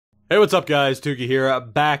Hey, what's up, guys? Tukey here,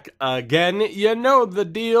 back again. You know the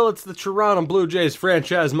deal. It's the Toronto Blue Jays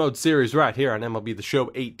franchise mode series right here on MLB The Show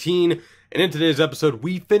 18. And in today's episode,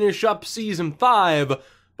 we finish up Season 5.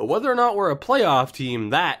 But whether or not we're a playoff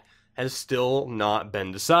team, that has still not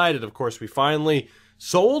been decided. Of course, we finally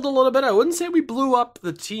sold a little bit. I wouldn't say we blew up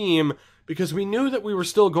the team, because we knew that we were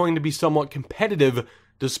still going to be somewhat competitive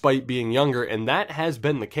despite being younger. And that has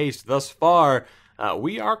been the case thus far.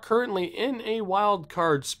 We are currently in a wild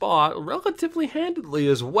card spot, relatively handedly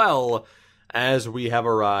as well, as we have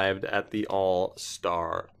arrived at the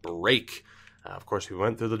All-Star break. Of course, we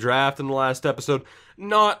went through the draft in the last episode.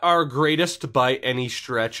 Not our greatest by any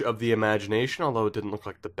stretch of the imagination, although it didn't look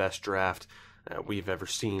like the best draft we've ever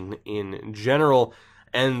seen in general.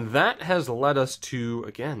 And that has led us to,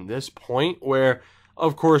 again, this point where,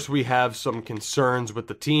 of course, we have some concerns with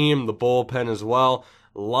the team, the bullpen as well.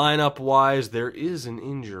 Lineup-wise, there is an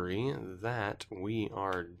injury that we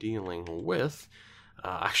are dealing with.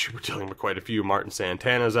 Actually, we're dealing with quite a few. Martin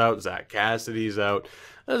Santana's out, Zach Cassidy's out,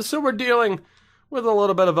 so we're dealing with a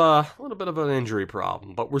little bit of an injury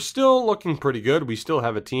problem. But we're still looking pretty good. We still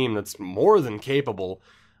have a team that's more than capable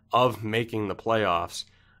of making the playoffs.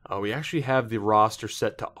 We actually have the roster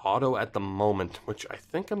set to auto at the moment, which I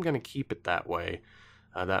think I'm going to keep it that way.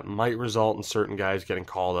 That might result in certain guys getting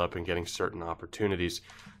called up and getting certain opportunities.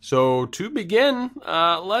 So to begin,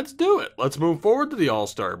 let's do it. Let's move forward to the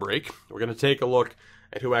All-Star break. We're going to take a look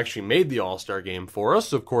at who actually made the All-Star game for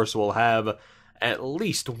us. Of course, we'll have at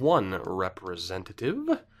least one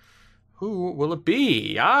representative. Who will it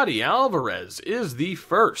be? Yadi Alvarez is the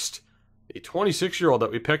first. The 26-year-old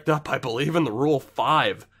that we picked up, I believe, in the Rule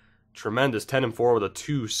 5. Tremendous 10-4 with a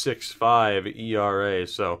 2.65 ERA.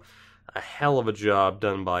 So a hell of a job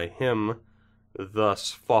done by him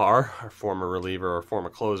thus far. Our former reliever, our former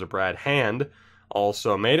closer, Brad Hand,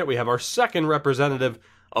 also made it. We have our second representative.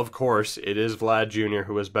 Of course, it is Vlad Jr.,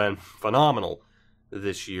 who has been phenomenal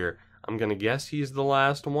this year. I'm going to guess he's the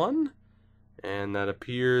last one, and that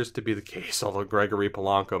appears to be the case, although Gregory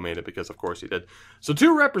Polanco made it because, of course, he did. So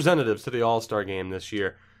 2 representatives to the All-Star game this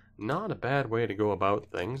year. Not a bad way to go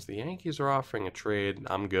about things. The Yankees are offering a trade.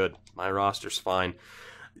 I'm good. My roster's fine.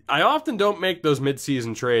 I often don't make those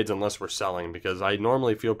mid-season trades unless we're selling, because I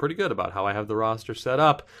normally feel pretty good about how I have the roster set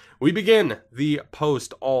up. We begin the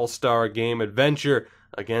post-All-Star game adventure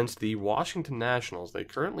against the Washington Nationals. They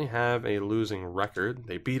currently have a losing record.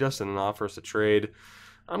 They beat us and offer us a trade.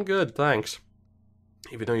 I'm good, thanks.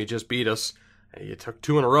 Even though you just beat us, you took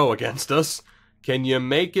 2 in a row against us. Can you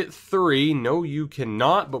make it 3? No, you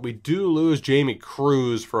cannot, but we do lose Jamie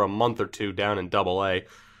Cruz for a month or 2 down in Double-A.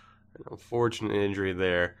 An unfortunate injury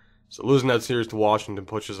there. So losing that series to Washington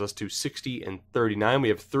pushes us to 60-39. We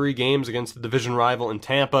have 3 games against the division rival in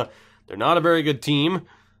Tampa. They're not a very good team.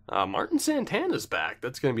 Martin Santana's back.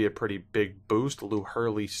 That's going to be a pretty big boost. Lou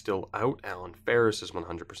Hurley's still out. Alan Ferris is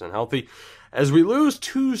 100% healthy. As we lose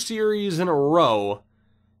 2 series in a row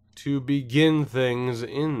to begin things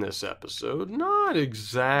in this episode, not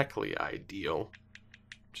exactly ideal.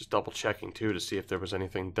 Just double checking too to see if there was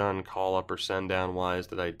anything done call up or send down wise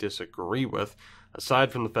that I disagree with.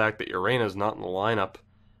 Aside from the fact that Urena's not in the lineup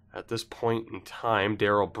at this point in time,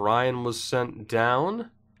 Darryl Bryan was sent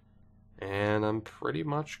down, and I'm pretty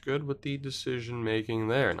much good with the decision making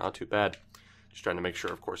there. Not too bad. Just trying to make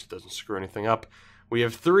sure, of course, it doesn't screw anything up. We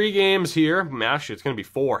have 3 games here. Actually, it's going to be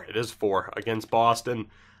 4. It is 4 against Boston.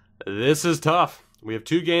 This is tough. We have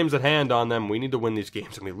 2 games at hand on them. We need to win these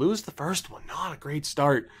games, and we lose the first one. Not a great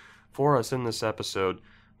start for us in this episode.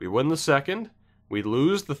 We win the second. We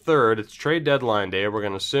lose the third. It's trade deadline day. We're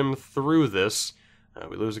going to sim through this.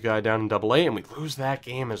 We lose a guy down in Double-A, and we lose that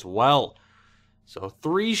game as well. So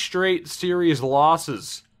 3 straight series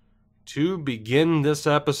losses to begin this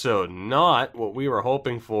episode. Not what we were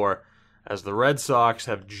hoping for, as the Red Sox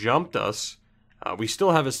have jumped us. We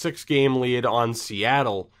still have a 6-game lead on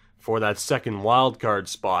Seattle for that second wildcard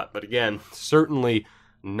spot. But again, certainly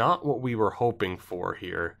not what we were hoping for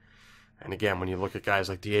here. And again, when you look at guys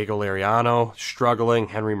like Diego Liriano struggling,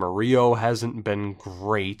 Henry Murillo hasn't been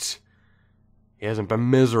great. He hasn't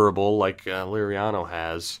been miserable like Liriano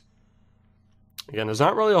has. Again, there's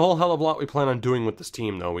not really a whole hell of a lot we plan on doing with this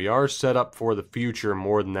team, though. We are set up for the future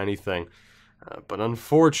more than anything. But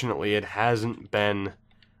unfortunately, it hasn't been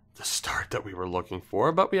the start that we were looking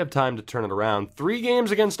for, but we have time to turn it around. 3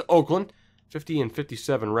 games against Oakland,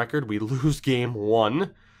 50-57 record. We lose game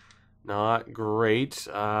 1. Not great.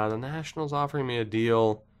 The Nationals offering me a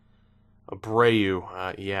deal.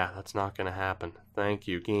 Abreu. Yeah, that's not going to happen. Thank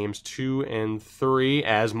you. Games 2 and 3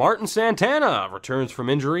 as Martin Santana returns from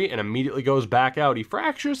injury and immediately goes back out. He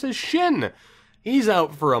fractures his shin. He's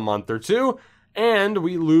out for a month or 2. and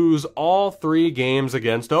we lose all 3 games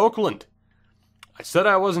against Oakland. I said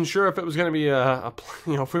I wasn't sure if it was going to be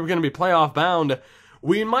if we were going to be playoff bound.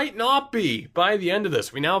 We might not be by the end of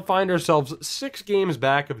this. We now find ourselves 6 games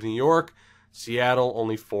back of New York. Seattle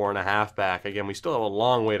only 4.5 back. Again, we still have a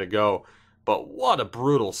long way to go, but what a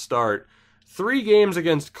brutal start. 3 games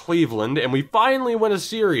against Cleveland, and we finally win a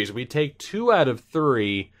series. We take 2 out of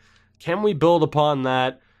 3. Can we build upon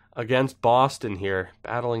that against Boston here?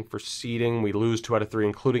 Battling for seeding, we lose 2 out of 3,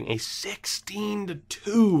 including a 16-2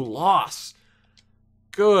 loss.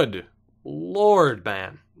 Good Lord,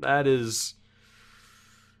 man. That is...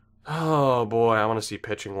 Oh boy, I want to see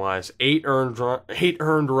pitching-wise. 8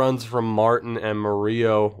 earned runs from Martin and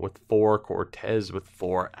Murillo with 4, Cortez with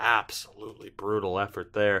 4. Absolutely brutal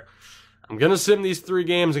effort there. I'm going to sim these 3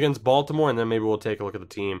 games against Baltimore, and then maybe we'll take a look at the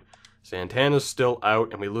team. Santana's still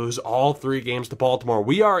out, and we lose all 3 games to Baltimore.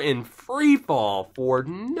 We are in free fall for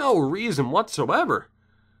no reason whatsoever.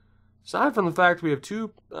 Aside from the fact we have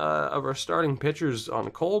 2 of our starting pitchers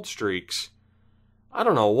on cold streaks, I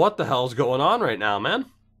don't know what the hell's going on right now, man.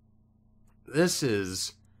 This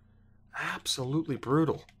is absolutely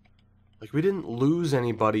brutal. Like, we didn't lose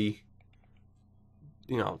anybody.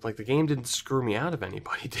 You know, like, the game didn't screw me out of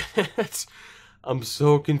anybody, did it? I'm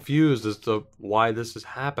so confused as to why this is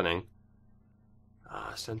happening.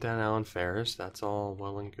 Sent down Alan Ferris. That's all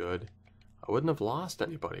well and good. I wouldn't have lost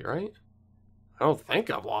anybody, right? I don't think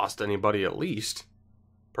I've lost anybody, at least.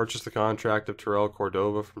 Purchased the contract of Terrell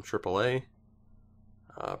Cordova from AAA.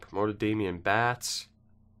 Promoted Damian Batts.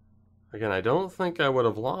 Again, I don't think I would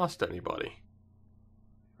have lost anybody.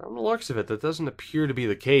 From the looks of it, that doesn't appear to be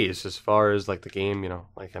the case as far as, like, the game, you know,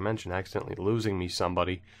 like I mentioned, accidentally losing me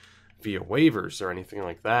somebody via waivers or anything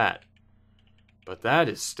like that. But that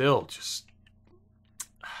is still just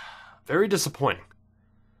very disappointing.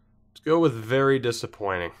 Let's go with very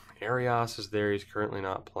disappointing. Arias is there. He's currently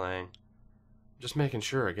not playing. Just making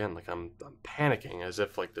sure, again, like I'm panicking as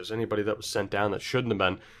if like there's anybody that was sent down that shouldn't have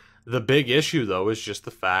been. The big issue, though, is just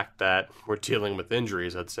the fact that we're dealing with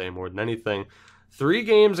injuries, I'd say, more than anything. 3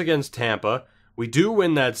 games against Tampa. We do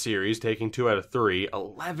win that series, taking 2 out of 3.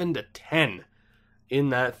 11-10 in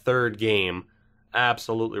that 3rd game.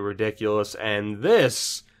 Absolutely ridiculous. And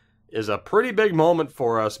this is a pretty big moment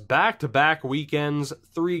for us. Back-to-back weekends,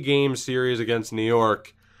 3-game series against New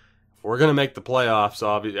York. If we're going to make the playoffs,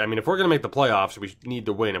 obviously, I mean, if we're going to make the playoffs, we need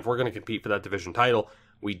to win. If we're going to compete for that division title,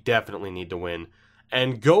 we definitely need to win.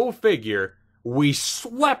 And go figure, we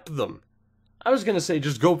swept them. I was going to say,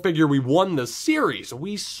 just go figure, we won the series.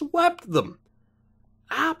 We swept them.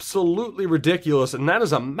 Absolutely ridiculous, and that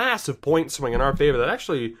is a massive point swing in our favor. That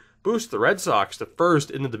actually boosts the Red Sox to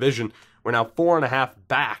first in the division. We're now 4.5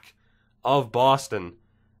 back of Boston,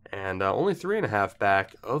 and only 3.5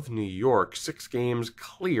 back of New York. 6 games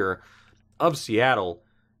clear of Seattle.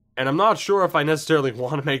 And I'm not sure if I necessarily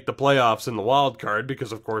want to make the playoffs in the wild card,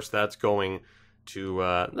 because of course that's going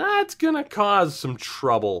to cause some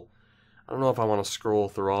trouble. I don't know if I want to scroll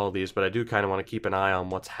through all of these, but I do kind of want to keep an eye on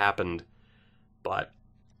what's happened. But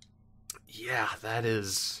yeah, that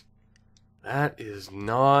is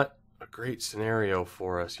not a great scenario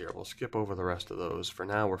for us here. We'll skip over the rest of those. For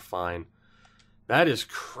now, we're fine. That is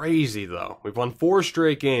crazy, though. We've won 4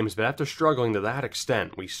 straight games, but after struggling to that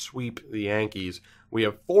extent, we sweep the Yankees. We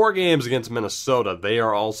have 4 games against Minnesota. They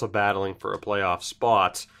are also battling for a playoff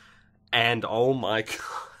spot. And oh my God.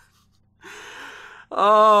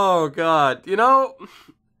 Oh God. You know,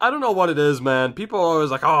 I don't know what it is, man. People are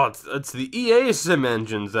always like, oh, it's the EA sim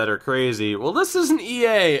engines that are crazy. Well, this isn't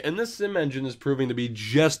EA, and this sim engine is proving to be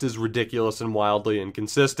just as ridiculous and wildly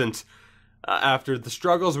inconsistent. After the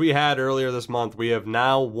struggles we had earlier this month, we have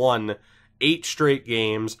now won 8 straight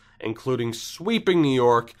games, including sweeping New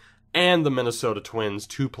York and the Minnesota Twins,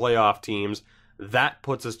 2 playoff teams. That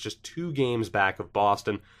puts us just 2 games back of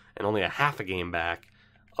Boston and only a half a game back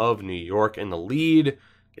of New York. And the lead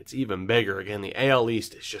gets even bigger. Again, the AL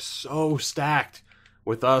East is just so stacked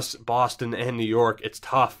with us, Boston, and New York. It's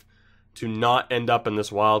tough to not end up in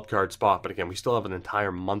this wild card spot. But again, we still have an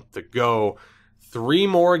entire month to go. 3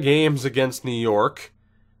 more games against New York,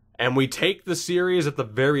 and we take the series at the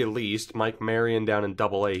very least. Mike Marion down in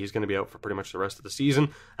AA. He's going to be out for pretty much the rest of the season.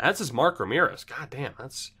 That's his Mark Ramirez. God damn,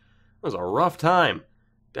 that was a rough time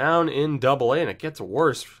down in AA, and it gets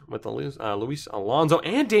worse with Luis Alonso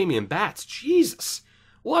and Damian Batts. Jesus,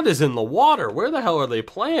 what is in the water? Where the hell are they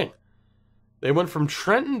playing? They went from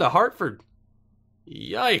Trenton to Hartford.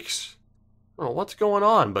 Yikes. I don't know what's going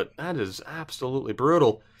on, but that is absolutely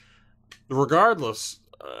brutal. Regardless,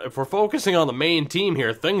 if we're focusing on the main team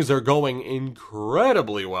here, things are going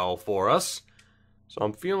incredibly well for us. So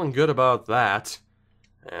I'm feeling good about that.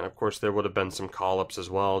 And, of course, there would have been some call-ups as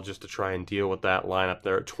well just to try and deal with that lineup.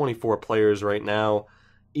 There are 24 players right now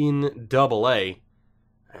in Double-A,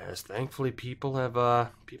 as thankfully people have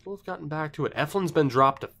gotten back to it. Eflin's been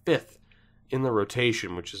dropped to 5th in the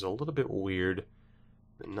rotation, which is a little bit weird.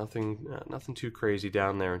 Nothing too crazy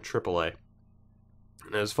down there in Triple-A.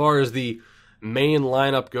 And as far as the main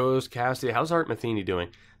lineup goes, Cassidy, how's Art Matheny doing?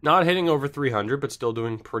 Not hitting over 300, but still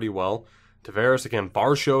doing pretty well. Tavares, again,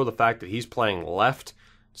 Varsho, the fact that he's playing left,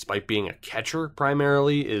 despite being a catcher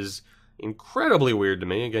primarily, is incredibly weird to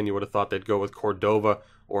me. Again, you would have thought they'd go with Cordova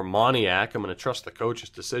or Moniak. I'm going to trust the coach's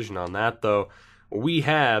decision on that, though. We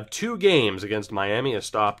have 2 games against Miami, a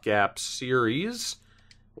stopgap series.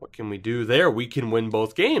 What can we do there? We can win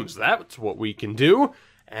both games. That's what we can do.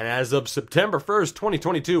 And as of September 1st,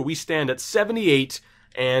 2022, we stand at 78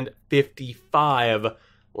 and 55.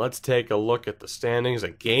 Let's take a look at the standings. A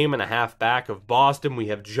game and a half back of Boston. We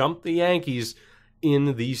have jumped the Yankees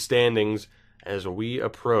in these standings as we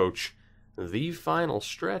approach the final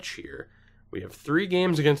stretch here. We have 3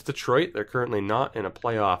 games against Detroit. They're currently not in a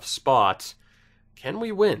playoff spot. Can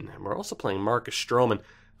we win? And we're also playing Marcus Stroman,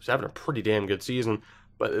 who's having a pretty damn good season.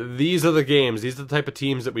 But these are the games. These are the type of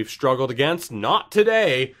teams that we've struggled against. Not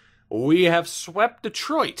today. We have swept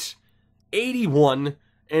Detroit. 81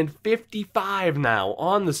 and 55 now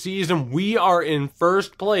on the season. We are in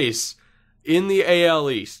first place in the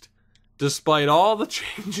AL East. Despite all the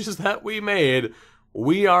changes that we made,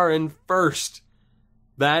 we are in first.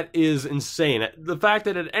 That is insane. The fact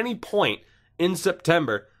that at any point in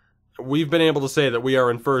September, we've been able to say that we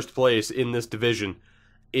are in first place in this division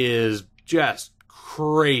is just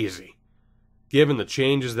crazy, given the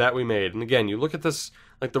changes that we made. And again, you look at this,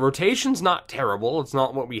 like, the rotation's not terrible. It's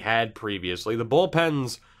not what we had previously. The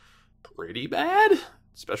bullpen's pretty bad,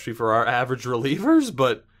 especially for our average relievers,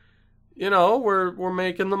 but, you know, we're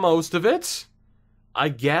making the most of it, I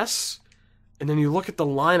guess. And then you look at the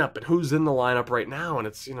lineup and who's in the lineup right now, and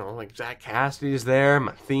it's, you know, like Zach Cassidy's there,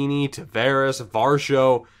 Matheny, Tavares,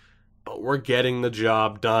 Varsho, but we're getting the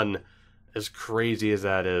job done, as crazy as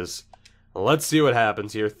that is. Let's see what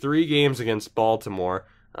happens here. 3 games against Baltimore.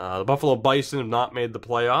 The Buffalo Bison have not made the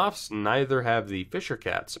playoffs. Neither have the Fisher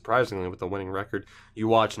Cats, surprisingly, with a winning record. You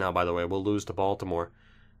watch now, by the way. We'll lose to Baltimore.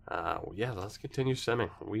 Yeah, let's continue simming.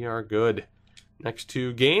 We are good. Next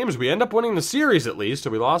 2 games, we end up winning the series at least. So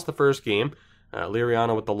we lost the first game.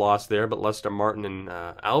 Liriano with the loss there, but Lester Martin and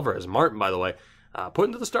Alvarez. Martin, by the way, put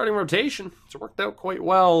into the starting rotation. It's worked out quite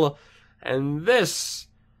well. And this,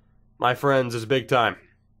 my friends, is big time.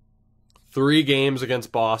 3 games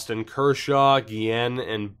against Boston, Kershaw, Guillen,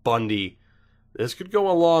 and Bundy. This could go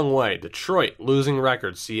a long way. Detroit, losing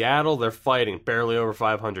record. Seattle, they're fighting, barely over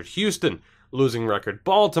 500. Houston, losing record.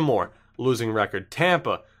 Baltimore, losing record.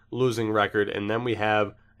 Tampa, losing record. And then we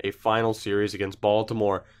have a final series against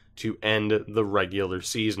Baltimore to end the regular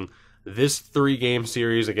season. This 3-game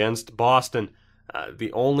series against Boston,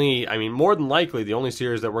 more than likely the only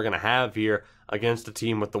series that we're going to have here against a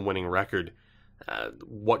team with the winning record.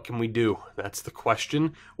 What can we do? That's the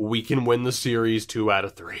question. We can win the series 2 out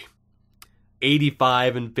of 3.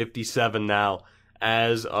 85 and 57 now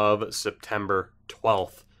as of September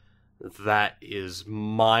 12th. That is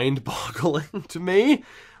mind-boggling to me.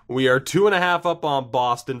 We are 2.5 up on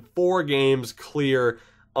Boston, 4 games clear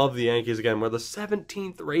of the Yankees. Again, we're the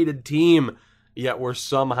 17th rated team, yet we're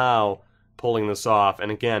somehow pulling this off.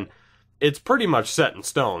 And again, it's pretty much set in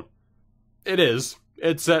stone. It is.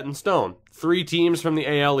 It's set in stone. 3 teams from the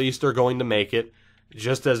AL East are going to make it,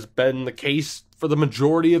 just as been the case for the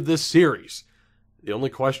majority of this series. The only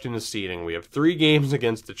question is seeding. We have 3 games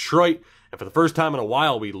against Detroit, and for the first time in a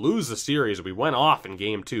while, we lose the series. We went off in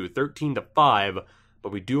Game 2, 13-5,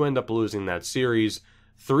 but we do end up losing that series.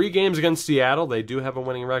 3 games against Seattle. They do have a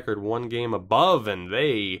winning record, 1 game above, and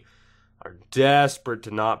they are desperate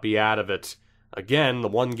to not be out of it. Again, the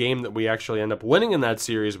 1 game that we actually end up winning in that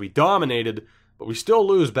series, we dominated, but we still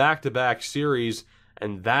lose back-to-back series,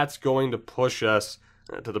 and that's going to push us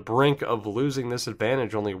to the brink of losing this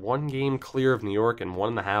advantage. Only 1 game clear of New York and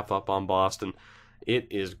 1.5 up on Boston. It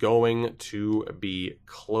is going to be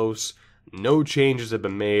close. No changes have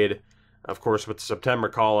been made. Of course, with the September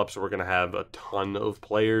call-ups, we're going to have a ton of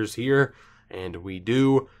players here, and we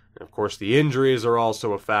do. And of course, the injuries are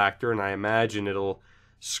also a factor, and I imagine it'll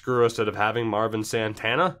screw us out of having Marvin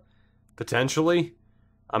Santana, potentially.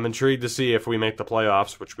 I'm intrigued to see if we make the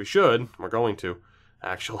playoffs, which we should. We're going to,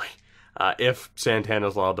 actually. If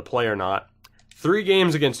Santana's allowed to play or not. 3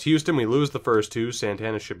 games against Houston. We lose the first 2.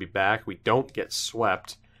 Santana should be back. We don't get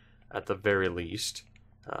swept, at the very least.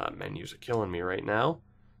 Menus are killing me right now.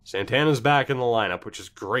 Santana's back in the lineup, which is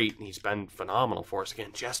great. He's been phenomenal for us. Again,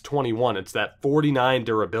 just 21. It's that 49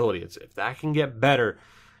 durability. If that can get better,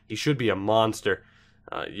 he should be a monster.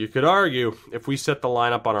 You could argue, if we set the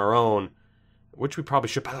lineup on our own, which we probably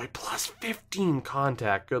should, by the way, plus 15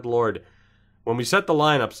 contact, good lord. When we set the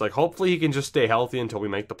lineups, like, hopefully he can just stay healthy until we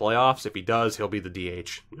make the playoffs. If he does, he'll be the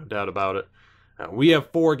DH. No doubt about it. We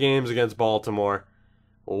have 4 games against Baltimore.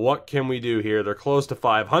 What can we do here? They're close to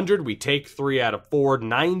 500. We take 3 out of 4.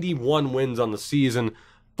 91 wins on the season.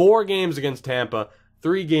 4 games against Tampa.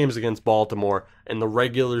 3 games against Baltimore. And the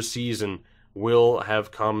regular season will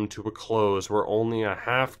have come to a close. We're only a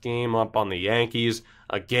half game up on the Yankees.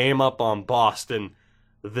 A game up on Boston.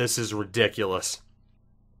 This is ridiculous.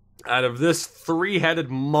 Out of this 3-headed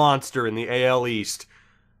monster in the AL East,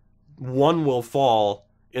 one will fall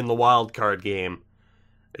in the wild card game.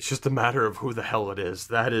 It's just a matter of who the hell it is.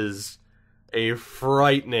 That is a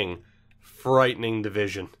frightening, frightening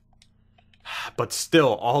division. But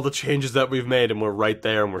still, all the changes that we've made, and we're right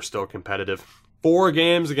there, and we're still competitive. 4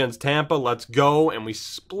 games against Tampa, let's go, and we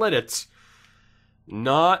split it.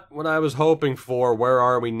 Not what I was hoping for. Where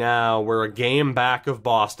are we now? We're a game back of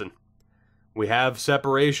Boston. We have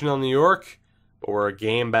separation on New York, but we're a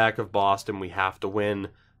game back of Boston. We have to win.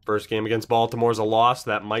 First game against Baltimore is a loss.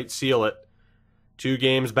 That might seal it. 2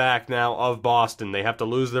 games back now of Boston. They have to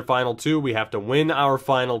lose their final 2. We have to win our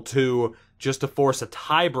final 2 just to force a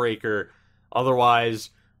tiebreaker. Otherwise,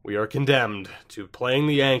 we are condemned to playing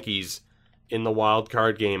the Yankees in the wild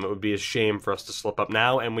card game. It would be a shame for us to slip up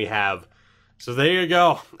now, and we have. So there you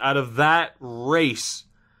go. Out of that race,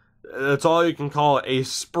 that's all you can call it, a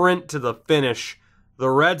sprint to the finish. The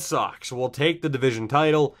Red Sox will take the division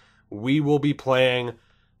title. We will be playing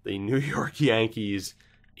the New York Yankees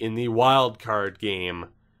in the wild card game,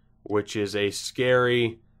 which is a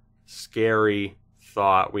scary, scary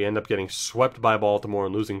thought. We end up getting swept by Baltimore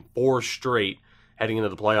and losing 4 straight heading into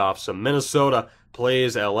the playoffs. So Minnesota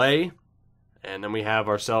plays LA, and then we have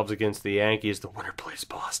ourselves against the Yankees. The winner plays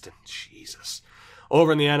Boston. Jesus.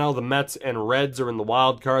 Over in the NL, the Mets and Reds are in the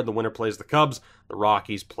wild card. The winner plays the Cubs. The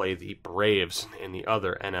Rockies play the Braves in the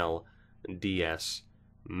other NLDS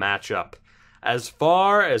matchup. As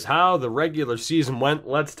far as how the regular season went,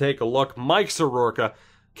 let's take a look. Mike Soroka,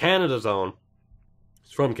 Canada's own.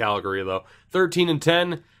 He's from Calgary, though.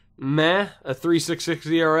 13-10, meh. A 3.66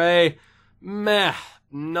 ERA, meh.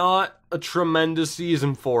 Not a tremendous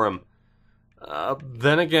season for him.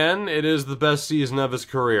 Then again, it is the best season of his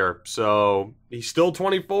career. So, he's still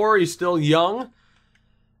 24, he's still young.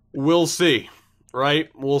 We'll see, right?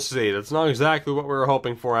 We'll see. That's not exactly what we were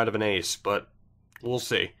hoping for out of an ace, but we'll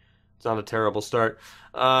see. It's not a terrible start.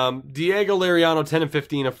 Diego Liriano,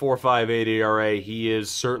 10-15, a 4.58 ERA. He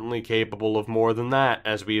is certainly capable of more than that,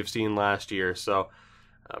 as we have seen last year. So,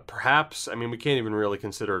 perhaps, I mean, we can't even really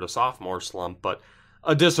consider it a sophomore slump, but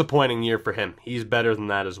a disappointing year for him. He's better than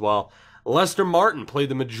that as well. Lester Martin played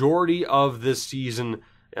the majority of this season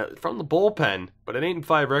from the bullpen, but an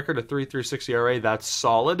 8-5 record, a 3.36 ERA, that's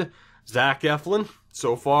solid. Zach Eflin,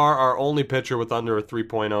 so far our only pitcher with under a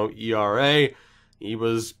 3.0 ERA. He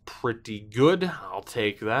was pretty good. I'll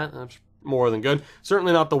take that. That's more than good.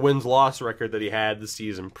 Certainly not the wins-loss record that he had the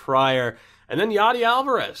season prior. And then Yadi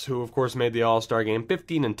Alvarez, who of course made the All-Star game,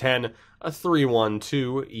 15-10, a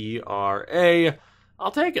 3.12 ERA.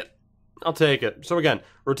 I'll take it. I'll take it. So again,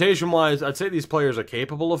 rotation-wise, I'd say these players are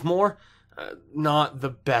capable of more. Not the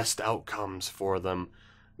best outcomes for them.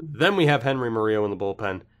 Then we have Henry Murillo in the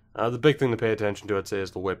bullpen. The big thing to pay attention to, I'd say,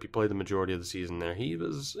 is the whip. He played the majority of the season there. He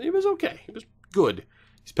was okay. He was good.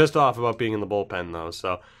 He's pissed off about being in the bullpen, though.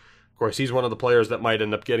 So, of course, he's one of the players that might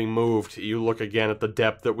end up getting moved. You look again at the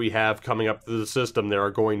depth that we have coming up through the system. There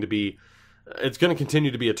are going to be... It's going to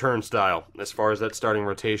continue to be a turnstile as far as that starting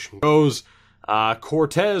rotation goes.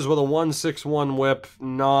 Cortez with a 1.61 whip,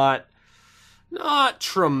 not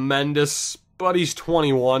tremendous, but he's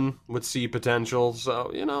 21 with C potential,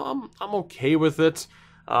 so you know I'm okay with it.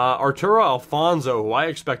 Arturo Alfonso, who I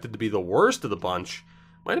expected to be the worst of the bunch,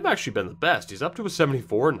 might have actually been the best. He's up to a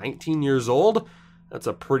 74, 19 years old. That's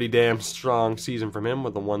a pretty damn strong season from him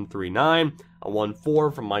with a 1.39, a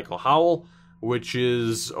 1.4 from Michael Howell, which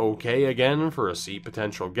is okay again for a C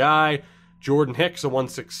potential guy. Jordan Hicks, a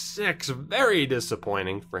 1.66, very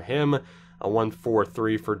disappointing for him. A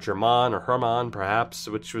 1.43 for Herman, perhaps,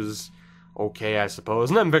 which was okay, I suppose.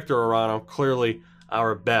 And then Victor Arano, clearly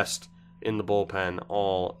our best in the bullpen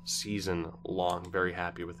all season long. Very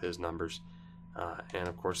happy with his numbers. And,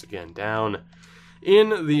 of course, again, down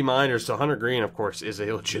in the minors. So Hunter Green, of course, is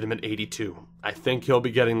a legitimate 82. I think he'll be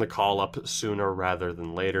getting the call-up sooner rather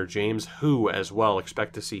than later. James Hu as well.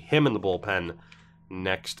 Expect to see him in the bullpen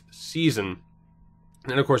next season.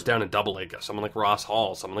 And then, of course, down in Double-A, someone like Ross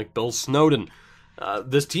Hall, someone like Bill Snowden.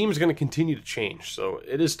 This team is going to continue to change, so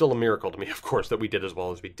it is still a miracle to me, of course, that we did as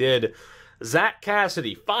well as we did. Zach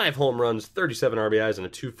Cassidy, 5 home runs, 37 RBIs, and a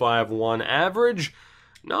 2.51 average.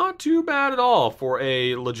 Not too bad at all for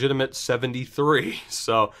a legitimate 73.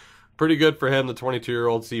 So, pretty good for him. The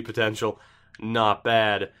 22-year-old see potential. Not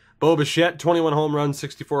bad. Bo Bichette, 21 home runs,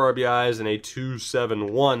 64 RBIs, and a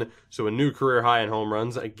 2.71. So a new career high in home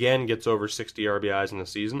runs. Again, gets over 60 RBIs in the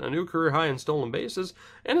season. A new career high in stolen bases.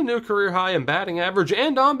 And a new career high in batting average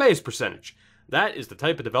and on-base percentage. That is the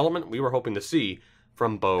type of development we were hoping to see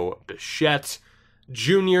from Bo Bichette.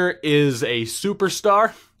 Junior is a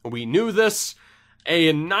superstar. We knew this.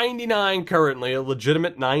 A 99 currently, a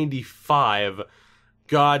legitimate 95.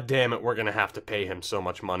 God damn it, we're going to have to pay him so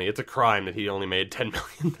much money. It's a crime that he only made $10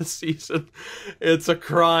 million this season. It's a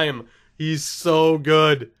crime. He's so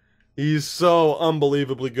good. He's so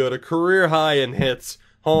unbelievably good. A career high in hits,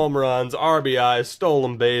 home runs, RBIs,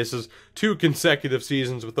 stolen bases, 2 consecutive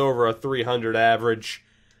seasons with over a 300 average.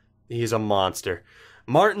 He's a monster.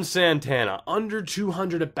 Martin Santana, under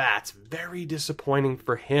 200 at-bats. Very disappointing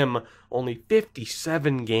for him. Only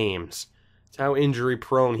 57 games. That's how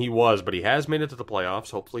injury-prone he was, but he has made it to the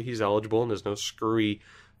playoffs. Hopefully he's eligible and there's no screwy,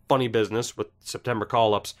 funny business with September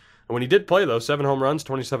call-ups. And when he did play, though, 7 home runs,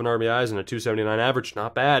 27 RBIs, and a 2.79 average.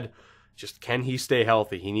 Not bad. Just can he stay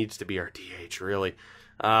healthy? He needs to be our DH, really.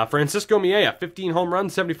 Francisco Miella, 15 home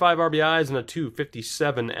runs, 75 RBIs, and a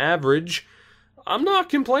 2.57 average. I'm not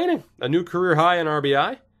complaining. A new career high in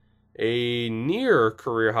RBI. A near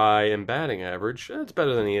career high in batting average. That's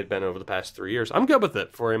better than he had been over the past 3 years. I'm good with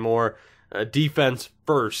it for a more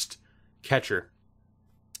defense-first catcher.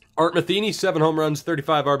 Art Matheny, 7 home runs,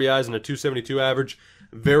 35 RBIs, and a 2.72 average.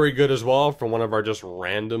 Very good as well for one of our just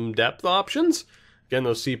random depth options. Again,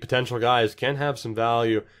 those C potential guys can have some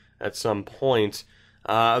value at some point.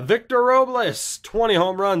 Victor Robles, 20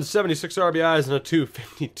 home runs, 76 RBIs, and a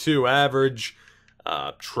 2.52 average.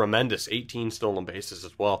 Tremendous, 18 stolen bases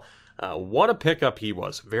as well. What a pickup he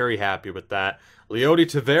was. Very happy with that. Leody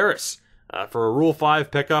Taveras, for a Rule 5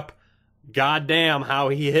 pickup. Goddamn how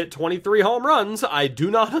he hit 23 home runs. I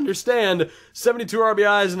do not understand. 72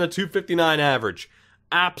 RBIs and a 2.59 average.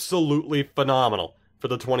 Absolutely phenomenal for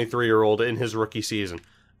the 23-year-old in his rookie season.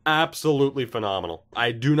 Absolutely phenomenal.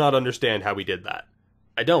 I do not understand how he did that.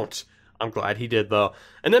 I don't. I'm glad he did, though.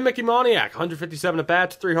 And then Mickey Moniak, 157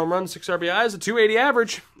 at-bats, 3 home runs, 6 RBIs, a 2.80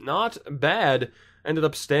 average. Not bad. Ended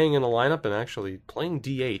up staying in the lineup and actually playing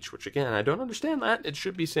DH, which, again, I don't understand that. It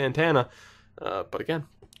should be Santana. But, again,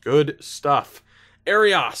 good stuff.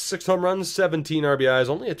 Arias, 6 home runs, 17 RBIs,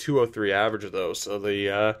 only a 2.03 average, though. So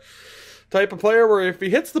the type of player where if he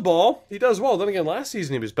hits the ball, he does well. Then again, last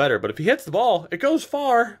season he was better. But if he hits the ball, it goes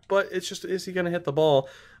far. But it's just, is he going to hit the ball?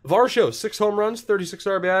 Varsho, 6 home runs, 36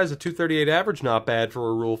 RBIs, a 2.38 average. Not bad for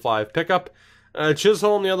a Rule 5 pickup.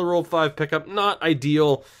 Chisholm, the other Rule 5 pickup, not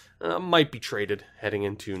ideal. Might be traded heading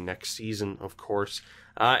into next season, of course.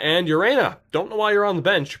 And Urena, don't know why you're on the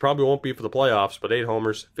bench. You probably won't be for the playoffs, but 8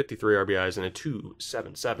 homers, 53 RBIs, and a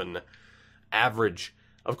 2.77 average.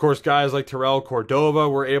 Of course, guys like Terrell Cordova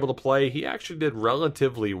were able to play. He actually did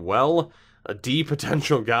relatively well. A D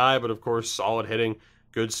potential guy, but of course, solid hitting,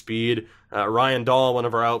 good speed. Ryan Dahl, one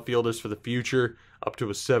of our outfielders for the future, up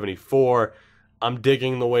to a 74. I'm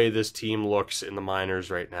digging the way this team looks in the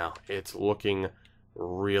minors right now. It's looking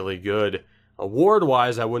really good.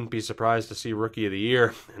 Award-wise, I wouldn't be surprised to see Rookie of the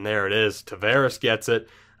Year. And there it is. Taveras gets it.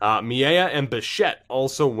 Miella and Bichette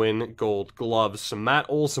also win Gold Gloves. So Matt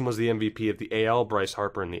Olson was the MVP of the AL, Bryce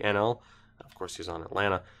Harper in the NL. Of course, he's on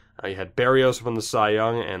Atlanta. You had Berrios win the Cy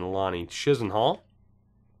Young and Lonnie Chisenhall.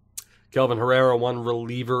 Kelvin Herrera won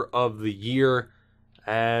Reliever of the Year,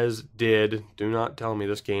 as did, do not tell me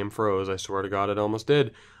this game froze. I swear to God it almost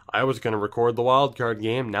did. I was going to record the wild card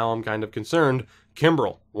game. Now I'm kind of concerned.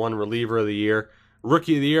 Kimbrel won Reliever of the Year.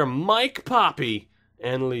 Rookie of the Year, Mike Poppy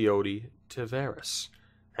and Leody Taveras.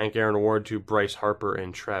 Hank Aaron Award to Bryce Harper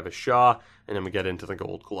and Travis Shaw. And then we get into the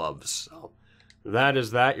Gold Gloves. So that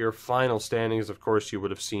is that. Your final standings, of course, you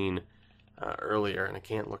would have seen earlier. And I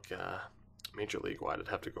can't look Major League-wide. I'd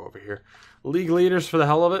have to go over here. League leaders for the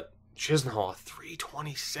hell of it. Chisenhall,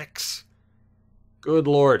 326. Good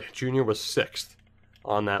Lord. Junior was 6th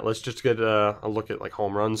on that. Let's just get a look at like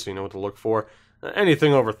home runs so you know what to look for.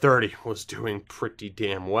 Anything over 30 was doing pretty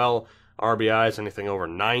damn well. RBIs, anything over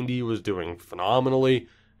 90 was doing phenomenally.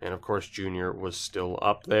 And, of course, Junior was still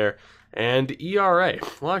up there. And ERA,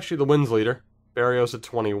 well, actually the wins leader. Berrios at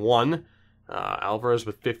 21. Alvarez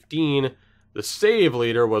with 15. The save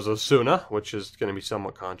leader was Osuna, which is going to be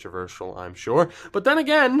somewhat controversial, I'm sure. But then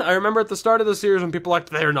again, I remember at the start of the series when people like,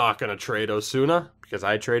 they're not going to trade Osuna, because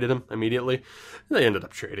I traded him immediately. They ended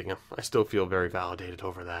up trading him. I still feel very validated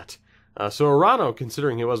over that. So Arano,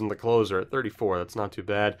 considering he wasn't the closer at 34, that's not too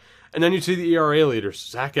bad. And then you see the ERA leaders.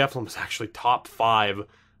 Zach Eflin was actually top 5,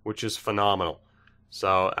 which is phenomenal.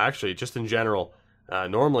 So actually, just in general,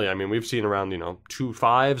 normally, I mean, we've seen around,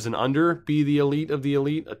 2.5s and under be the elite of the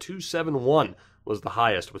elite. A 2.71 was the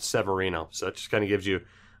highest with Severino. So that just kind of gives you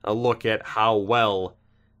a look at how well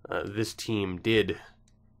this team did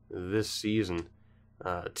this season.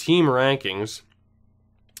 Team rankings,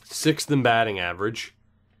 6th in batting average.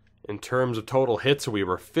 In terms of total hits, we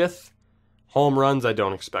were 5th. Home runs, I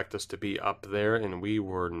don't expect us to be up there, and we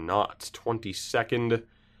were not. 22nd.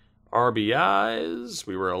 RBIs,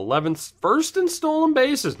 we were 11th. 1st in stolen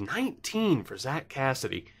bases, 19 for Zach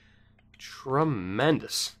Cassidy.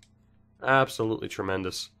 Tremendous. Absolutely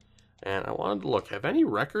tremendous. And I wanted to look, have any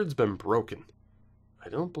records been broken? I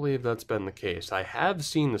don't believe that's been the case. I have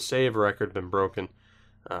seen the save record been broken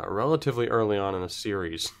relatively early on in the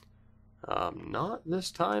series. Not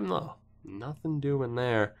this time, though. Nothing doing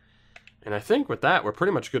there. And I think with that, we're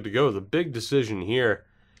pretty much good to go. The big decision here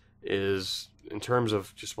is in terms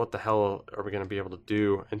of just what the hell are we going to be able to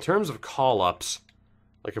do. In terms of call-ups,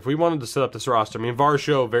 like if we wanted to set up this roster, I mean,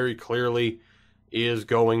 Varsho very clearly is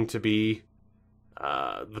going to be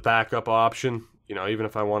the backup option. Even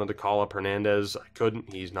if I wanted to call up Hernandez, I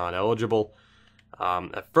couldn't. He's not eligible.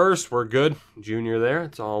 At first, we're good. Junior there.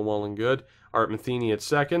 It's all well and good. Art Matheny at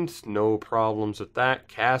second. No problems with that.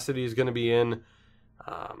 Cassidy's going to be in.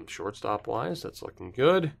 Shortstop-wise, that's looking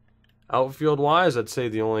good. Outfield-wise, I'd say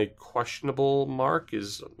the only questionable mark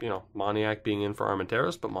is, Moniak being in for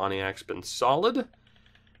Armenteros, but Moniak's been solid.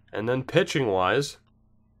 And then pitching-wise,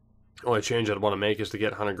 the only change I'd want to make is to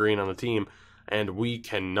get Hunter Green on the team, and we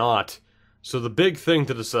cannot. So the big thing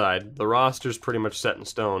to decide, the roster's pretty much set in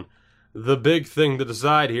stone. The big thing to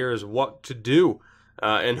decide here is what to do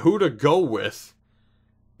and who to go with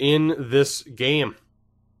in this game.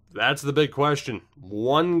 That's the big question.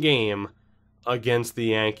 One game against the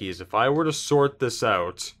Yankees. If I were to sort this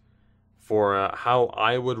out for how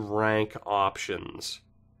I would rank options,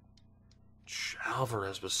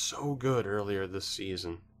 Alvarez was so good earlier this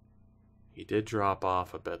season. He did drop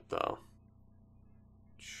off a bit, though.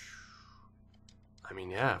 I mean,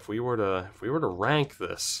 yeah, if we were to rank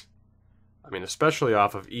this, I mean, especially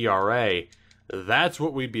off of ERA, that's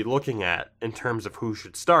what we'd be looking at in terms of who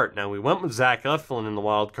should start. Now, we went with Zach Eflin in the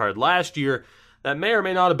wild card last year. That may or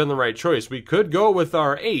may not have been the right choice. We could go with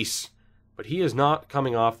our ace, but he is not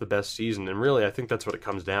coming off the best season. And really, I think that's what it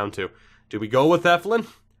comes down to. Do we go with Eflin,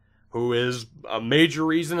 who is a major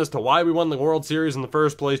reason as to why we won the World Series in the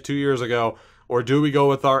first place 2 years ago, or do we go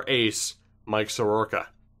with our ace, Mike Soroka?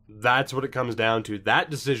 That's what it comes down to. That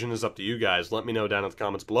decision is up to you guys. Let me know down in the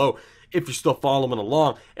comments below if you're still following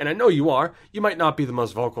along. And I know you are. You might not be the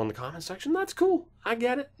most vocal in the comment section. That's cool. I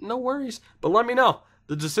get it. No worries. But let me know.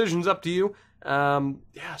 The decision's up to you.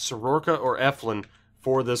 Yeah, Soroka or Eflin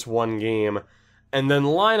for this one game. And then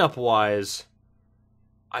lineup-wise,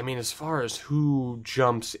 I mean, as far as who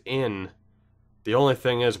jumps in, the only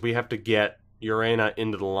thing is we have to get Urena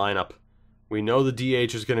into the lineup. We know the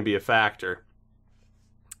DH is going to be a factor.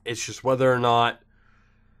 It's just whether or not,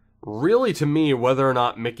 really to me, whether or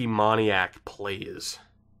not Mickey Moniak plays.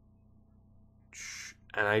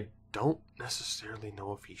 And I don't necessarily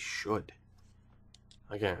know if he should.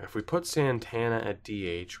 Again, if we put Santana at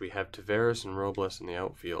DH, we have Taveras and Robles in the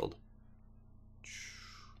outfield.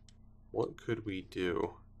 What could we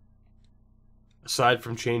do? Aside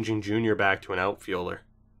from changing Junior back to an outfielder.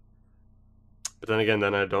 But then again,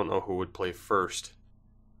 I don't know who would play first.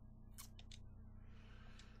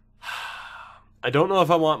 I don't know if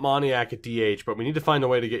I want Moniak at DH, but we need to find a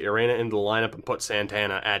way to get Urena into the lineup and put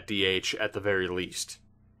Santana at DH at the very least.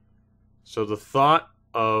 So the thought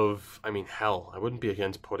of, I mean, hell, I wouldn't be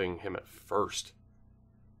against putting him at first.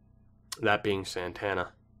 That being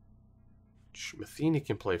Santana. Matheny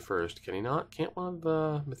can play first, can he not? Can't one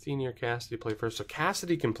of Matheny or Cassidy play first? So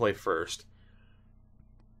Cassidy can play first.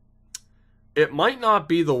 It might not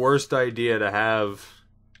be the worst idea to have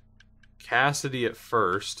Cassidy at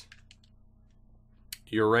first,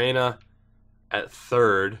 Urena at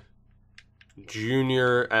third,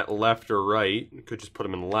 Junior at left or right. You could just put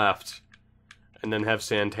him in left, and then have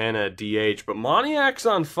Santana at DH. But Moniak's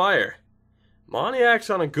on fire. Moniak's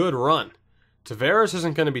on a good run. Taveras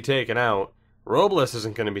isn't going to be taken out. Robles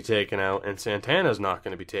isn't going to be taken out, and Santana's not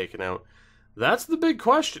going to be taken out. That's the big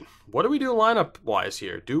question. What do we do lineup-wise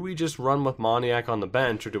here? Do we just run with Moniak on the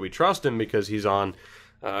bench, or do we trust him because he's on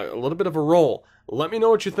a little bit of a roll. Let me know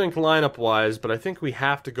what you think lineup-wise, but I think we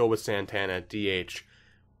have to go with Santana at DH.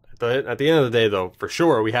 At the end of the day, though, for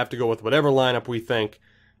sure, we have to go with whatever lineup we think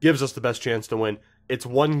gives us the best chance to win. It's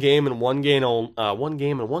one game and one game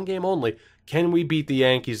only. Can we beat the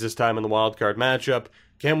Yankees this time in the wild card matchup?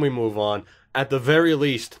 Can we move on? At the very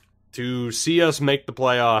least, to see us make the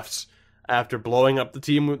playoffs after blowing up the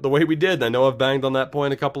team the way we did. I know I've banged on that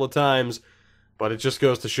point a couple of times, but it just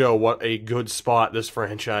goes to show what a good spot this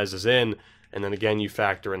franchise is in. And then again, you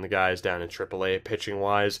factor in the guys down in AAA,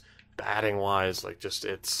 pitching-wise, batting-wise, like just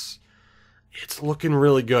it's looking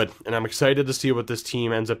really good. And I'm excited to see what this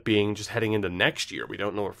team ends up being just heading into next year. We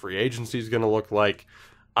don't know what free agency is going to look like.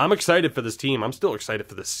 I'm excited for this team. I'm still excited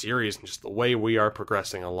for this series and just the way we are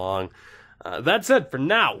progressing along. That said, for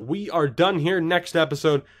now, we are done here. Next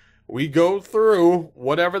episode, we go through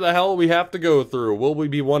whatever the hell we have to go through. Will we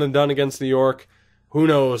be one and done against New York? Who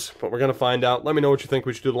knows, but we're going to find out. Let me know what you think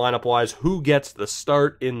we should do lineup-wise. Who gets the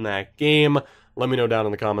start in that game? Let me know down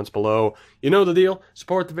in the comments below. You know the deal.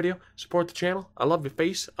 Support the video. Support the channel. I love your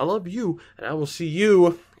face. I love you. And I will see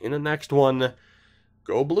you in the next one.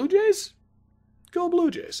 Go Blue Jays. Go Blue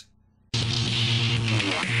Jays.